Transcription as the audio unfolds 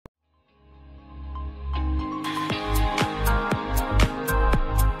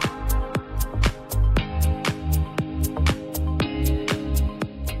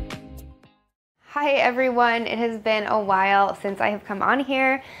everyone, it has been a while since I have come on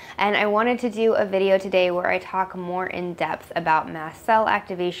here, and I wanted to do a video today where I talk more in depth about mast cell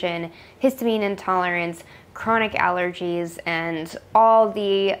activation, histamine intolerance, chronic allergies, and all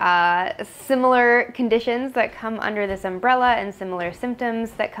the similar conditions that come under this umbrella and similar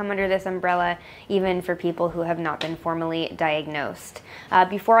symptoms that come under this umbrella, even for people who have not been formally diagnosed.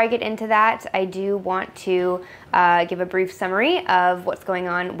 Before I get into that, I do want to give a brief summary of what's going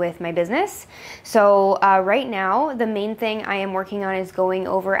on with my business. So right now, the main thing I am working on is going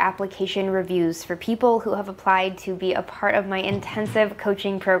over application reviews for people who have applied to be a part of my intensive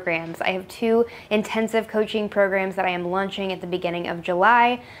coaching programs. I have 2 intensive coaching programs that I am launching at the beginning of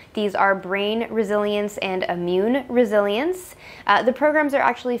July. These are brain resilience and immune resilience. The programs are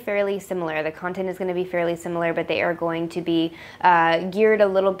actually fairly similar. The content is going to be fairly similar, but they are going to be geared a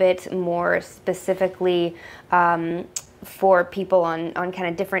little bit more specifically for people on kind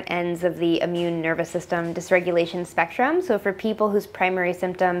of different ends of the immune nervous system dysregulation spectrum. So for people whose primary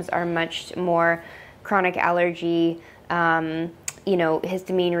symptoms are much more chronic allergy,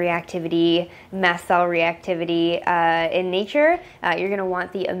 histamine reactivity, mast cell reactivity in nature, you're going to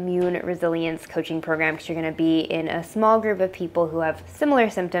want the immune resilience coaching program because you're going to be in a small group of people who have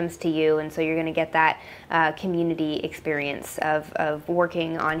similar symptoms to you, and so you're going to get that community experience of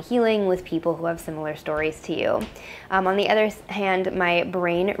working on healing with people who have similar stories to you. On the other hand, my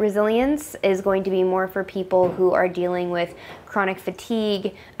brain resilience is going to be more for people who are dealing with chronic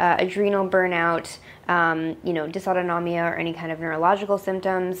fatigue, adrenal burnout, dysautonomia, or any kind of neurological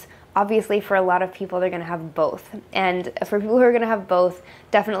symptoms. Obviously, for a lot of people, they're going to have both. And for people who are going to have both,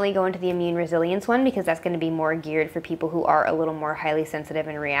 definitely go into the immune resilience one because that's going to be more geared for people who are a little more highly sensitive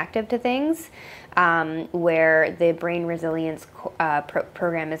and reactive to things, where the brain resilience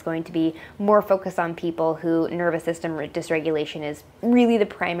program is going to be more focused on people who nervous system dysregulation is really the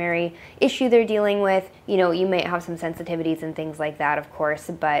primary issue they're dealing with. You may have some sensitivities and things like that, of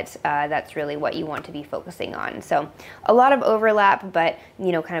course, but that's really what you want to be focusing on. So a lot of overlap, but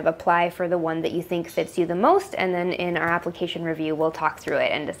kind of apply for the one that you think fits you the most, and then in our application review we'll talk through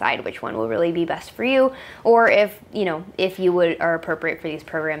it and decide which one will really be best for you, or if you are appropriate for these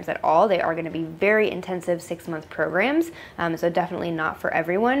programs at all. They are going to be very intensive 6-month programs, so definitely not for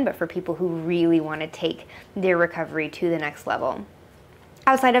everyone, but for people who really want to take their recovery to the next level.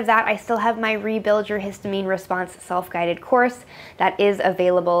 Outside of that, I still have my Rebuild Your Histamine Response self-guided course that is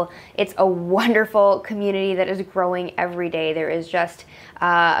available. It's a wonderful community that is growing every day. There is just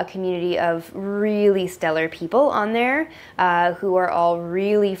a community of really stellar people on there who are all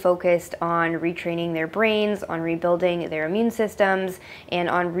really focused on retraining their brains, on rebuilding their immune systems, and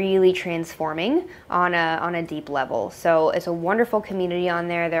on really transforming on a deep level. So it's a wonderful community on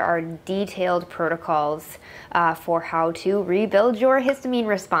there. There are detailed protocols for how to rebuild your histamine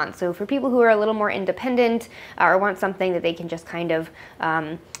response. So for people who are a little more independent or want something that they can just kind of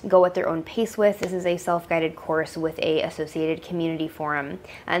go at their own pace with, this is a self-guided course with a associated community forum,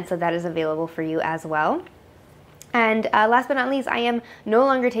 and so that is available for you as well. And last but not least, I am no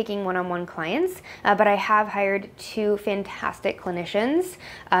longer taking one-on-one clients, but I have hired 2 fantastic clinicians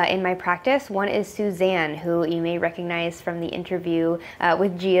in my practice. One is Suzanne, who you may recognize from the interview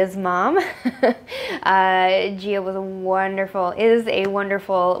with Gia's mom. Gia is a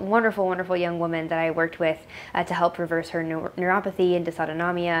wonderful young woman that I worked with to help reverse her neuropathy and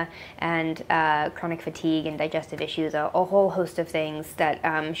dysautonomia and chronic fatigue and digestive issues, a whole host of things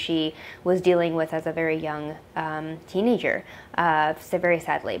that she was dealing with as a very young teenager, so very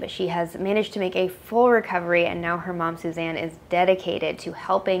sadly, but she has managed to make a full recovery, and now her mom Suzanne is dedicated to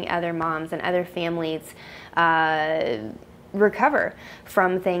helping other moms and other families recover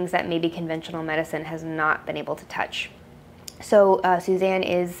from things that maybe conventional medicine has not been able to touch. So Suzanne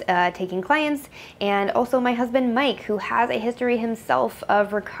is taking clients, and also my husband Mike, who has a history himself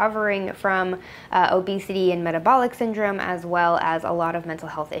of recovering from obesity and metabolic syndrome, as well as a lot of mental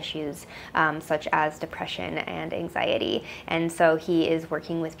health issues such as depression and anxiety. And so he is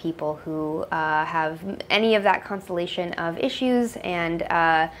working with people who have any of that constellation of issues, and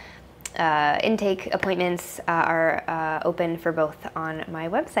intake appointments are open for both on my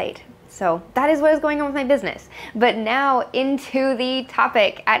website. So that is what is going on with my business. But now into the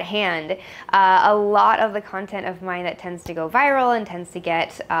topic at hand. A lot of the content of mine that tends to go viral and tends to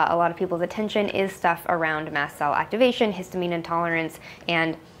get a lot of people's attention is stuff around mast cell activation, histamine intolerance,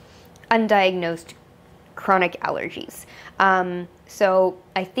 and undiagnosed chronic allergies. So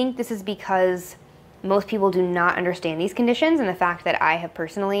I think this is because most people do not understand these conditions, and the fact that I have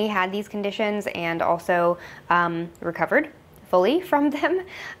personally had these conditions and also recovered fully from them,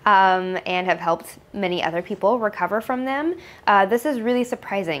 and have helped many other people recover from them. This is really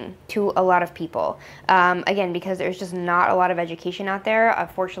surprising to a lot of people. Again, because there's just not a lot of education out there.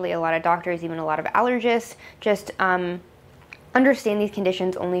 Unfortunately, a lot of doctors, even a lot of allergists, just understand these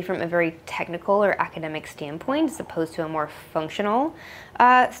conditions only from a very technical or academic standpoint as opposed to a more functional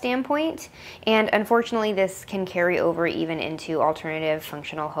standpoint. And unfortunately, this can carry over even into alternative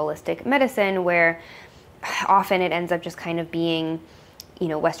functional holistic medicine, where often it ends up just kind of being, you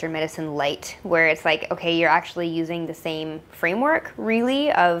know, Western medicine light, where it's like, okay, you're actually using the same framework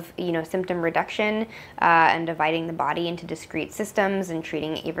really of, you know, symptom reduction and dividing the body into discrete systems and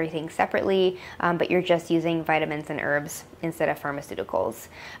treating everything separately, but you're just using vitamins and herbs instead of pharmaceuticals.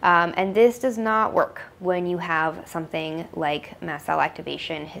 And this does not work when you have something like mast cell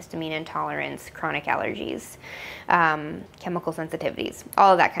activation, histamine intolerance, chronic allergies, chemical sensitivities,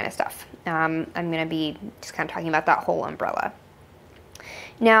 all of that kind of stuff. I'm going to be just kind of talking about that whole umbrella.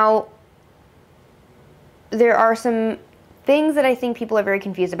 Now, there are some things that I think people are very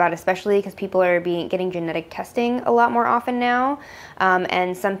confused about, especially because people are getting genetic testing a lot more often now.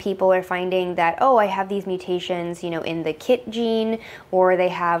 And some people are finding that, oh, I have these mutations, you know, in the KIT gene, or they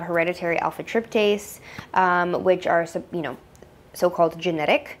have hereditary alpha tryptase, which are, you know, so-called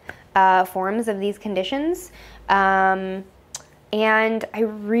genetic forms of these conditions. And I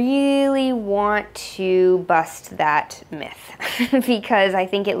really want to bust that myth because I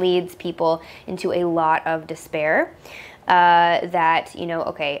think it leads people into a lot of despair that, you know,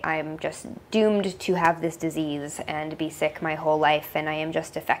 okay, I'm just doomed to have this disease and be sick my whole life, and I am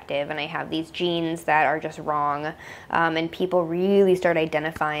just defective, and I have these genes that are just wrong. And people really start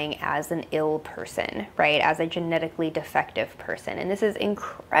identifying as an ill person, right, as a genetically defective person. And this is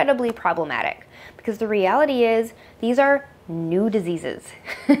incredibly problematic because the reality is these are new diseases.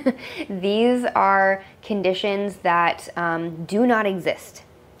 These are conditions that do not exist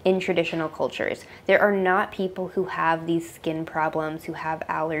in traditional cultures. There are not people who have these skin problems, who have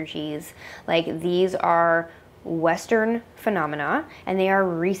allergies. Like, these are Western phenomena, and they are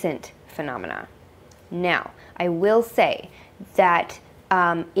recent phenomena. Now, I will say that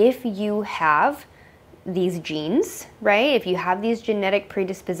if you have these genes, right? If you have these genetic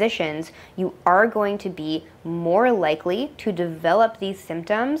predispositions, you are going to be more likely to develop these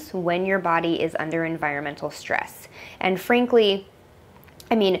symptoms when your body is under environmental stress. And frankly,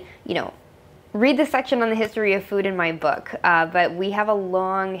 I mean, you know, read the section on the history of food in my book, but we have a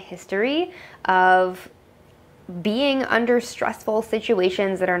long history of being under stressful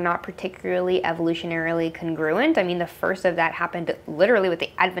situations that are not particularly evolutionarily congruent. I mean, the first of that happened literally with the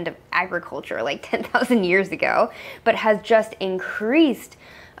advent of agriculture like 10,000 years ago, but has just increased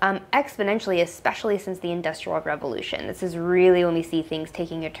exponentially, especially since the Industrial Revolution. This is really when we see things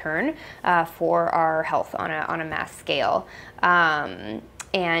taking a turn for our health on a mass scale.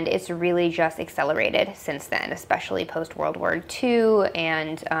 And it's really just accelerated since then, especially post-World War II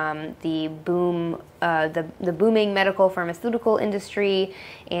and the booming medical pharmaceutical industry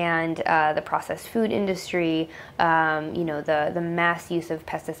and the processed food industry, you know, the mass use of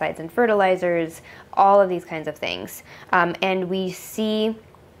pesticides and fertilizers, all of these kinds of things. And we see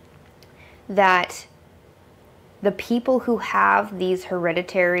that the people who have these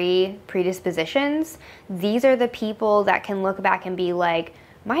hereditary predispositions, these are the people that can look back and be like,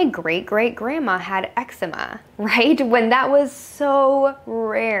 my great-great-grandma had eczema, right? When that was so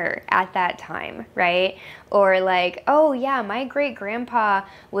rare at that time, right? Or like, oh yeah, my great-grandpa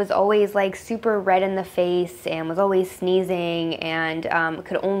was always like super red in the face and was always sneezing and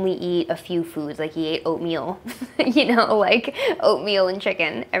could only eat a few foods. Like he ate oatmeal, you know, like oatmeal and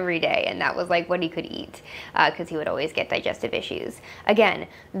chicken every day. And that was like what he could eat because he would always get digestive issues. Again,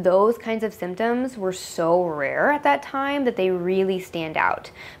 those kinds of symptoms were so rare at that time that they really stand out.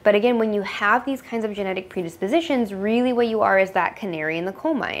 But again, when you have these kinds of genetic predispositions, really what you are is that canary in the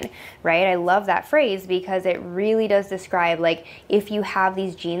coal mine, right? I love that phrase because it really does describe, like, if you have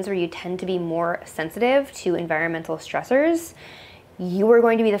these genes where you tend to be more sensitive to environmental stressors, you are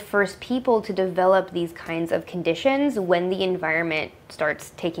going to be the first people to develop these kinds of conditions when the environment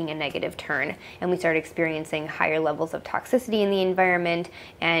starts taking a negative turn and we start experiencing higher levels of toxicity in the environment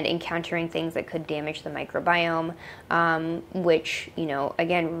and encountering things that could damage the microbiome, which, you know,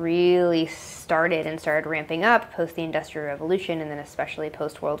 again, really started ramping up post the Industrial Revolution and then especially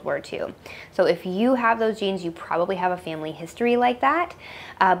post World War II. So if you have those genes, you probably have a family history like that.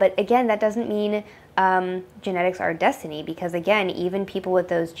 But again, that doesn't mean genetics are destiny, because again, even people with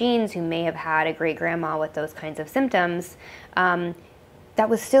those genes who may have had a great grandma with those kinds of symptoms, that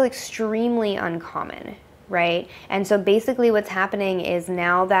was still extremely uncommon, right? And so basically what's happening is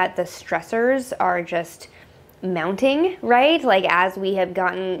now that the stressors are just mounting, right? Like as we have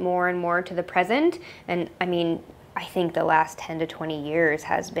gotten more and more to the present. And I mean, I think the last 10 to 20 years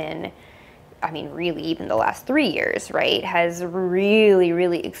has been, I mean, really even the last 3 years, right, has really,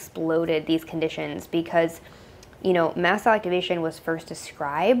 really exploded these conditions because, you know, mast cell activation was first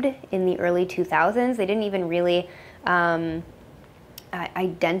described in the early 2000s. They didn't even really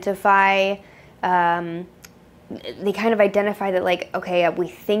identify, they kind of identify that, like, okay, we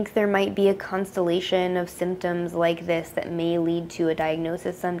think there might be a constellation of symptoms like this that may lead to a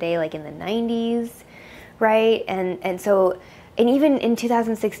diagnosis someday, like in the 90s, right? And so, and even in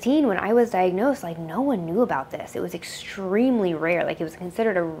 2016, when I was diagnosed, like, no one knew about this. It was extremely rare. Like, it was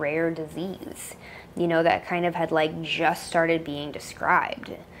considered a rare disease, you know, that kind of had, like, just started being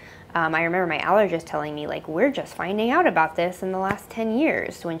described. I remember my allergist telling me, like, we're just finding out about this in the last 10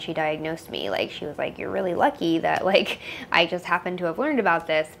 years when she diagnosed me. Like, she was like, you're really lucky that, like, I just happened to have learned about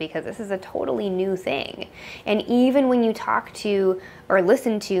this because this is a totally new thing. And even when you talk to or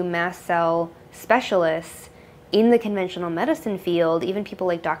listen to mast cell specialists in the conventional medicine field, even people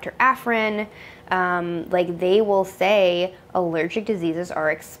like Dr. Afrin, like, they will say allergic diseases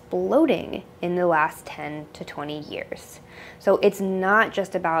are exploding in the last 10 to 20 years. So it's not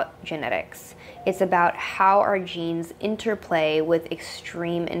just about genetics. It's about how our genes interplay with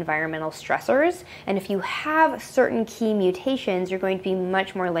extreme environmental stressors. And if you have certain key mutations, you're going to be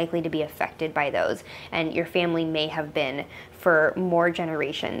much more likely to be affected by those. And your family may have been for more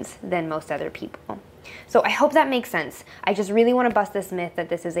generations than most other people. So I hope that makes sense. I just really want to bust this myth that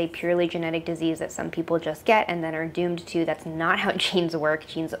this is a purely genetic disease that some people just get and then are doomed to. That's not how genes work.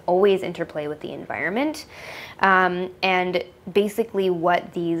 Genes always interplay with the environment. And basically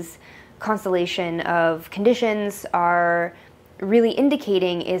what these constellation of conditions are really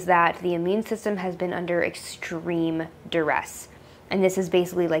indicating is that the immune system has been under extreme duress. And this is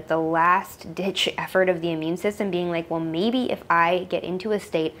basically like the last ditch effort of the immune system being like, well, maybe if I get into a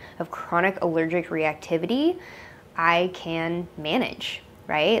state of chronic allergic reactivity, I can manage,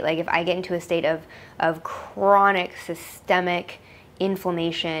 right? Like if I get into a state of chronic systemic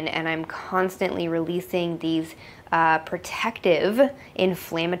inflammation and I'm constantly releasing these protective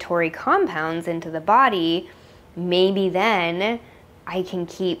inflammatory compounds into the body, maybe then I can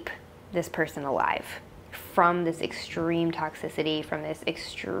keep this person alive from this extreme toxicity, from this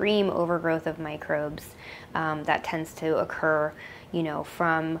extreme overgrowth of microbes that tends to occur, you know,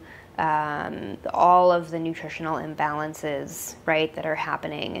 from all of the nutritional imbalances, right, that are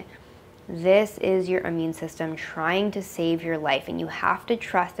happening. This is your immune system trying to save your life, and you have to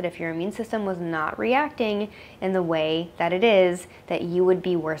trust that if your immune system was not reacting in the way that it is, that you would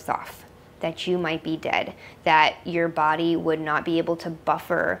be worse off, that you might be dead, that your body would not be able to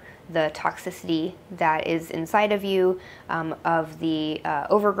buffer the toxicity that is inside of you, of the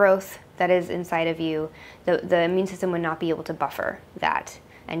overgrowth that is inside of you. The immune system would not be able to buffer that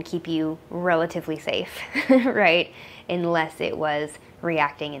and keep you relatively safe, right, unless it was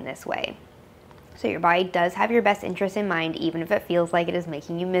reacting in this way. So your body does have your best interest in mind, even if it feels like it is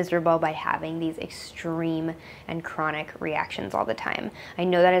making you miserable by having these extreme and chronic reactions all the time. I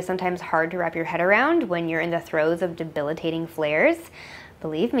know that is sometimes hard to wrap your head around when you're in the throes of debilitating flares.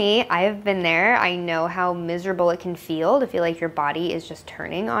 Believe me, I have been there. I know how miserable it can feel to feel like your body is just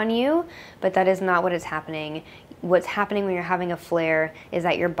turning on you, but that is not what is happening. What's happening when you're having a flare is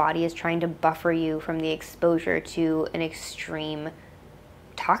that your body is trying to buffer you from the exposure to an extreme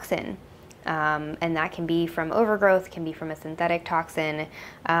toxin. And that can be from overgrowth, can be from a synthetic toxin.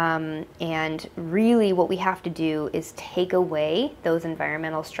 And really what we have to do is take away those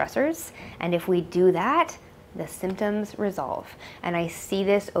environmental stressors. And if we do that, the symptoms resolve. And I see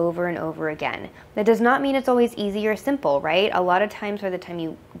this over and over again. That does not mean it's always easy or simple, right? A lot of times by the time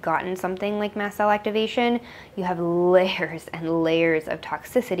you've gotten something like mast cell activation, you have layers and layers of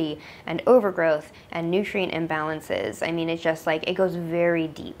toxicity and overgrowth and nutrient imbalances. I mean, it's just like, it goes very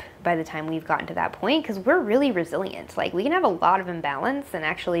deep by the time we've gotten to that point, because we're really resilient. Like, we can have a lot of imbalance and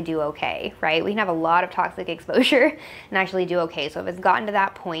actually do okay, right? We can have a lot of toxic exposure and actually do okay. So if it's gotten to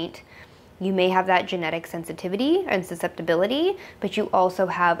that point, you may have that genetic sensitivity and susceptibility, but you also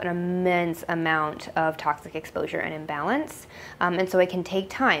have an immense amount of toxic exposure and imbalance. And so it can take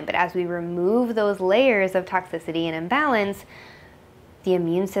time. But as we remove those layers of toxicity and imbalance, the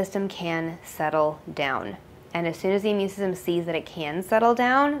immune system can settle down. And as soon as the immune system sees that it can settle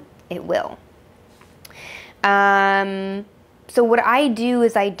down, it will. So what I do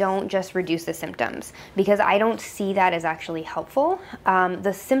is I don't just reduce the symptoms, because I don't see that as actually helpful.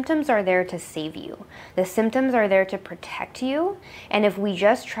 The symptoms are there to save you. The symptoms are there to protect you. And if we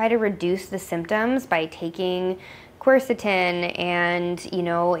just try to reduce the symptoms by taking quercetin and, you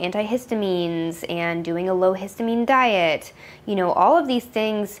know, antihistamines and doing a low histamine diet. You know, all of these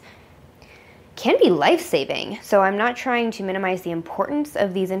things can be life-saving. So I'm not trying to minimize the importance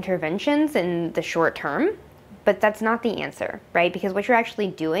of these interventions in the short term, but that's not the answer, right? Because what you're actually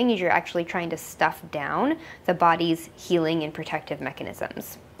doing is you're actually trying to stuff down the body's healing and protective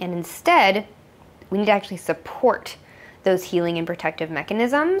mechanisms. And instead, we need to actually support those healing and protective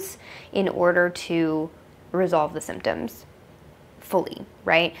mechanisms in order to resolve the symptoms fully,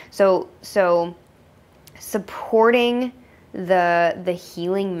 right? So supporting the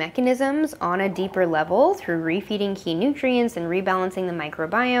healing mechanisms on a deeper level through refeeding key nutrients and rebalancing the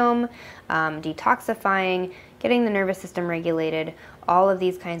microbiome, detoxifying, getting the nervous system regulated, all of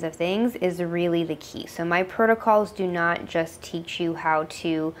these kinds of things is really the key. So my protocols do not just teach you how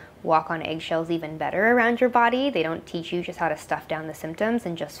to walk on eggshells even better around your body. They don't teach you just how to stuff down the symptoms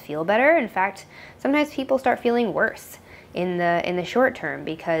and just feel better. In fact, sometimes people start feeling worse in the short term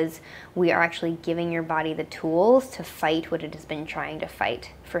because we are actually giving your body the tools to fight what it has been trying to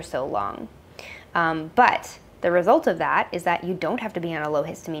fight for so long. But the result of that is that you don't have to be on a low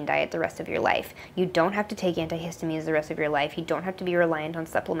histamine diet the rest of your life. You don't have to take antihistamines the rest of your life. You don't have to be reliant on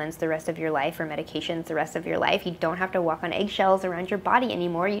supplements the rest of your life or medications the rest of your life. You don't have to walk on eggshells around your body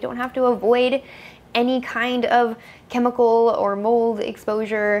anymore. You don't have to avoid any kind of chemical or mold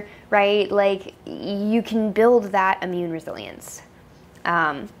exposure, right? Like, you can build that immune resilience.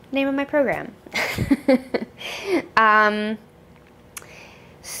 Name of my program.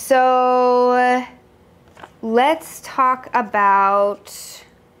 So let's talk about,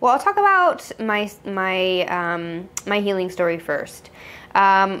 well, I'll talk about my healing story first.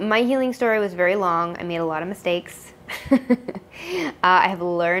 My healing story was very long. I made a lot of mistakes. I have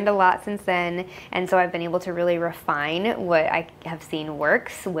learned a lot since then, and so I've been able to really refine what I have seen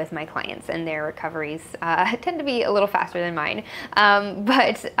works with my clients, and their recoveries tend to be a little faster than mine.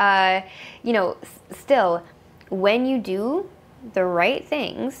 You know, still, when you do the right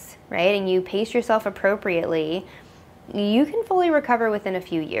things, right, and you pace yourself appropriately, you can fully recover within a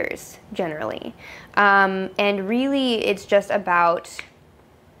few years, generally. And really, it's just about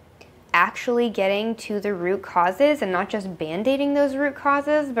actually getting to the root causes and not just band-aiding those root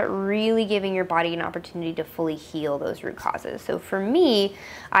causes, but really giving your body an opportunity to fully heal those root causes. So for me,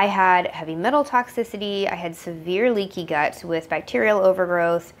 I had heavy metal toxicity, I had severe leaky gut with bacterial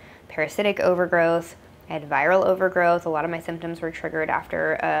overgrowth, parasitic overgrowth, I had viral overgrowth. A lot of my symptoms were triggered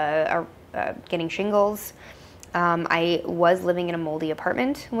after getting shingles. I was living in a moldy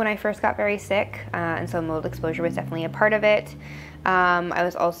apartment when I first got very sick, and so mold exposure was definitely a part of it. I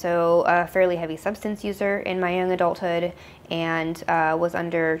was also a fairly heavy substance user in my young adulthood and was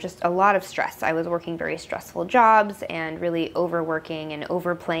under just a lot of stress. I was working very stressful jobs and really overworking and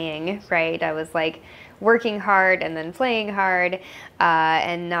overplaying, right? I was like working hard and then playing hard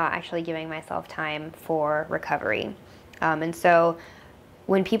and not actually giving myself time for recovery. And so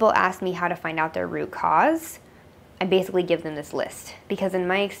when people ask me how to find out their root cause, I basically give them this list, because in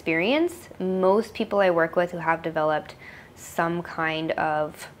my experience, most people I work with who have developed some kind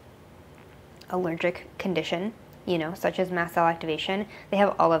of allergic condition, you know, such as mast cell activation, they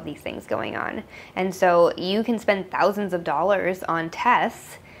have all of these things going on. And so you can spend thousands of dollars on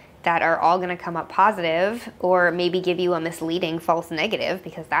tests that are all going to come up positive, or maybe give you a misleading false negative,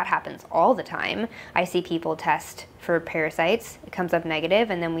 because that happens all the time. I see people test for parasites, it comes up negative,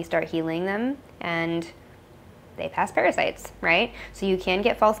 and then we start healing them and they pass parasites, right? So you can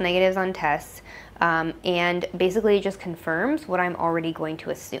get false negatives on tests, and basically it just confirms what I'm already going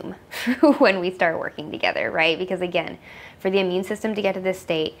to assume when we start working together, right? Because again, for the immune system to get to this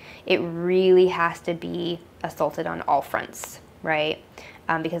state, it really has to be assaulted on all fronts, right?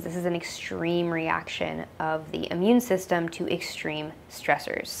 Because this is an extreme reaction of the immune system to extreme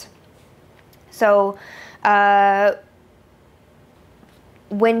stressors. So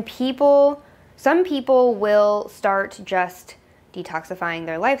some people will start just detoxifying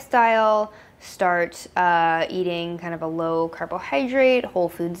their lifestyle, start eating kind of a low carbohydrate, whole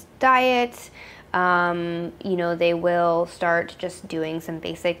foods diet. You know, they will start just doing some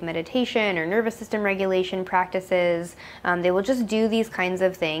basic meditation or nervous system regulation practices. They will just do these kinds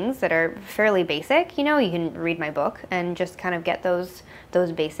of things that are fairly basic. You know, you can read my book and just kind of get those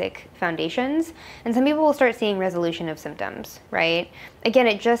basic foundations. And some people will start seeing resolution of symptoms, right? Again,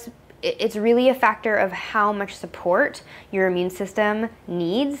 it's really a factor of how much support your immune system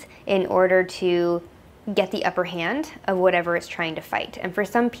needs in order to get the upper hand of whatever it's trying to fight. And for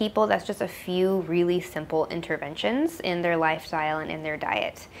some people, that's just a few really simple interventions in their lifestyle and in their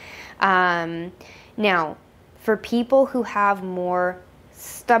diet. Now, for people who have more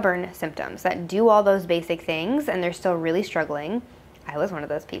stubborn symptoms that do all those basic things and they're still really struggling. I was one of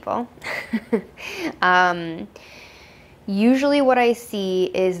those people. Usually what I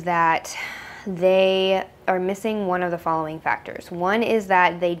see is that they are missing one of the following factors. One is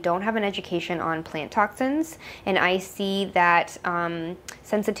that they don't have an education on plant toxins, and I see that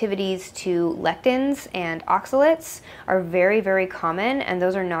sensitivities to lectins and oxalates are very, very common, and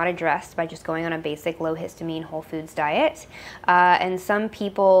those are not addressed by just going on a basic low histamine whole foods diet. And some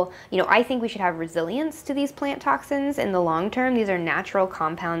people, I think we should have resilience to these plant toxins in the long term. These are natural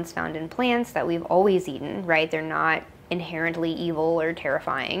compounds found in plants that we've always eaten, right? They're not inherently evil or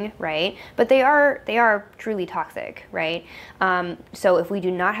terrifying, right? But they are truly toxic, right? So if we do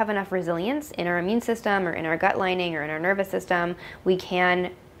not have enough resilience in our immune system or in our gut lining or in our nervous system, we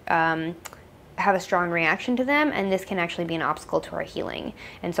can have a strong reaction to them, and this can actually be an obstacle to our healing.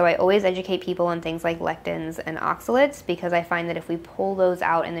 And so I always educate people on things like lectins and oxalates, because I find that if we pull those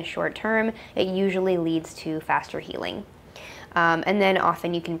out in the short term, it usually leads to faster healing. And then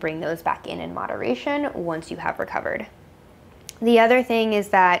often you can bring those back in moderation once you have recovered. The other thing is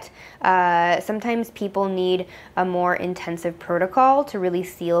that sometimes people need a more intensive protocol to really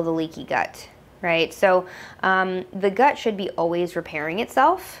seal the leaky gut, right? So the gut should be always repairing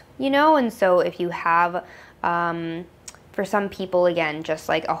itself, and so if you have, for some people, again, just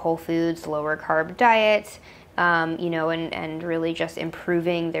like a whole foods, lower carb diet, and really just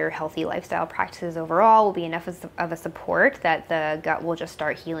improving their healthy lifestyle practices overall will be enough of a support that the gut will just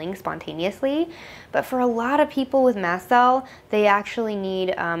start healing spontaneously. But for a lot of people with mast cell, they actually need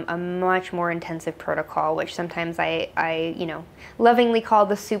a much more intensive protocol, which sometimes I lovingly call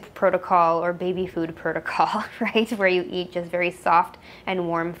the soup protocol or baby food protocol, right? Where you eat just very soft and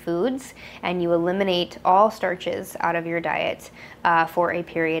warm foods and you eliminate all starches out of your diet for a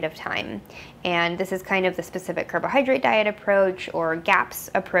period of time. And this is kind of the specific carbohydrate diet approach or GAPS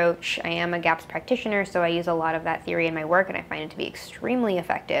approach. I am a GAPS practitioner, so I use a lot of that theory in my work, and I find it to be extremely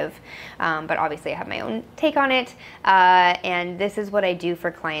effective. But obviously I have my own take on it. And this is what I do for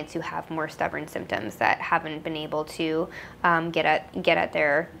clients who have more stubborn symptoms that haven't been able to get at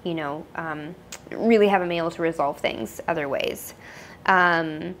their, really haven't been able to resolve things other ways.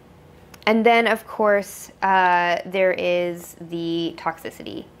 And then, of course, there is the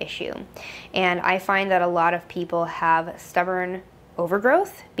toxicity issue. And I find that a lot of people have stubborn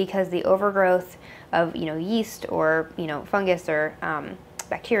overgrowth because the overgrowth of, yeast or, fungus or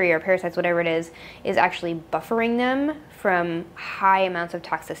bacteria or parasites, whatever it is actually buffering them from high amounts of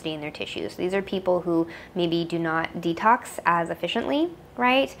toxicity in their tissues. These are people who maybe do not detox as efficiently,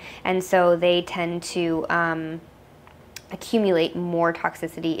 right? And so they tend to accumulate more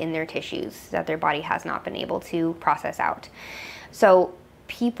toxicity in their tissues that their body has not been able to process out. So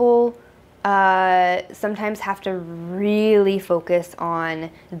people sometimes have to really focus on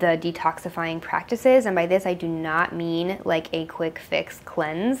the detoxifying practices, and by this I do not mean like a quick fix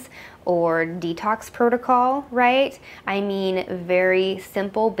cleanse or detox protocol, right? I mean very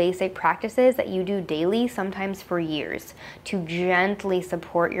simple, basic practices that you do daily, sometimes for years, to gently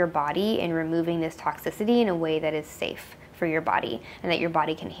support your body in removing this toxicity in a way that is safe for your body and that your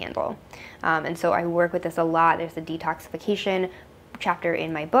body can handle. And so I work with this a lot. There's a detoxification chapter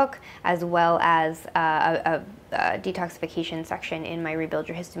in my book, as well as a detoxification section in my Rebuild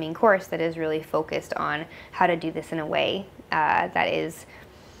Your Histamine course that is really focused on how to do this in a way that is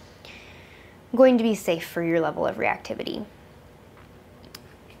going to be safe for your level of reactivity.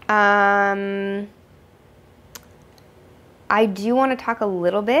 I do want to talk a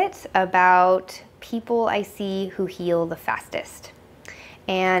little bit about people I see who heal the fastest.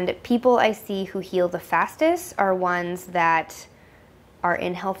 And people I see who heal the fastest are ones that are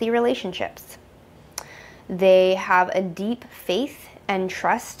in healthy relationships. They have a deep faith and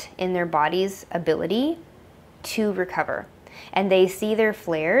trust in their body's ability to recover. And they see their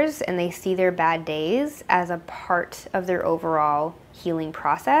flares and they see their bad days as a part of their overall healing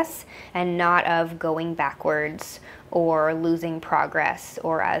process and not of going backwards or losing progress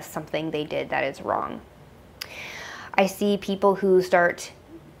or as something they did that is wrong. I see people who start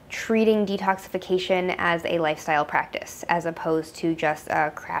treating detoxification as a lifestyle practice as opposed to just a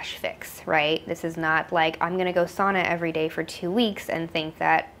crash fix, right? This is not like I'm gonna go sauna every day for 2 weeks and think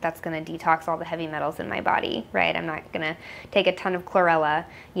that that's gonna detox all the heavy metals in my body, right? I'm not gonna take a ton of chlorella,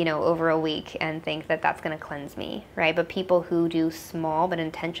 over a week and think that that's gonna cleanse me, right? But people who do small but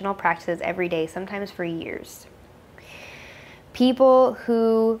intentional practices every day, sometimes for years. People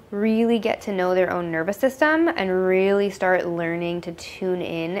who really get to know their own nervous system and really start learning to tune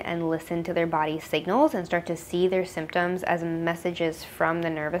in and listen to their body's signals and start to see their symptoms as messages from the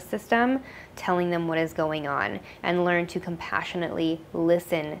nervous system telling them what is going on, and learn to compassionately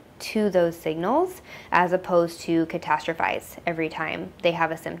listen to those signals as opposed to catastrophize every time they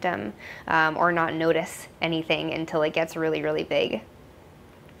have a symptom, or not notice anything until it gets really, really big.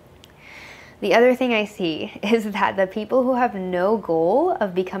 The other thing I see is that the people who have no goal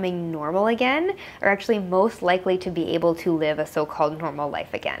of becoming normal again are actually most likely to be able to live a so-called normal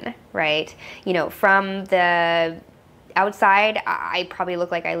life again, right? You know, from the outside, I probably look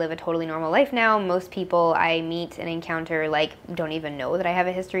like I live a totally normal life now. Most people I meet and encounter like don't even know that I have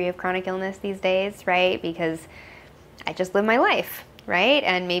a history of chronic illness these days, right? Because I just live my life, right?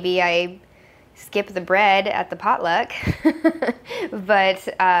 And maybe I skip the bread at the potluck,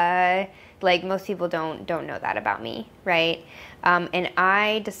 but like most people don't know that about me, right? And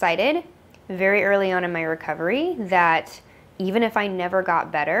I decided very early on in my recovery that even if I never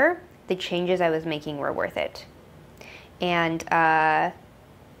got better, the changes I was making were worth it. And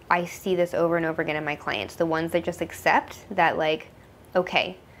I see this over and over again in my clients, the ones that just accept that, like,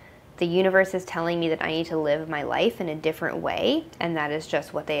 okay, the universe is telling me that I need to live my life in a different way, and that is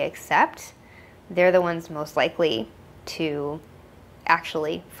just what they accept. They're the ones most likely to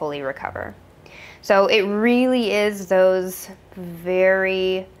actually fully recover. So it really is those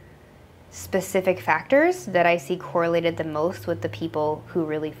very specific factors that I see correlated the most with the people who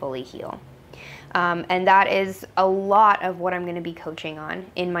really fully heal. And that is a lot of what I'm going to be coaching on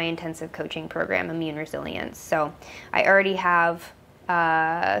in my intensive coaching program, Immune Resilience. So I already have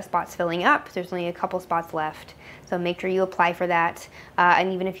spots filling up. There's only a couple spots left. So make sure you apply for that.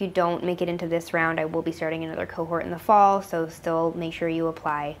 And even if you don't make it into this round, I will be starting another cohort in the fall. So still make sure you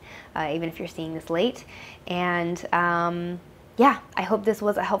apply, even if you're seeing this late. And yeah, I hope this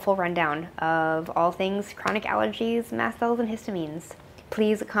was a helpful rundown of all things chronic allergies, mast cells, and histamines.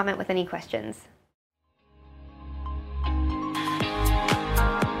 Please comment with any questions.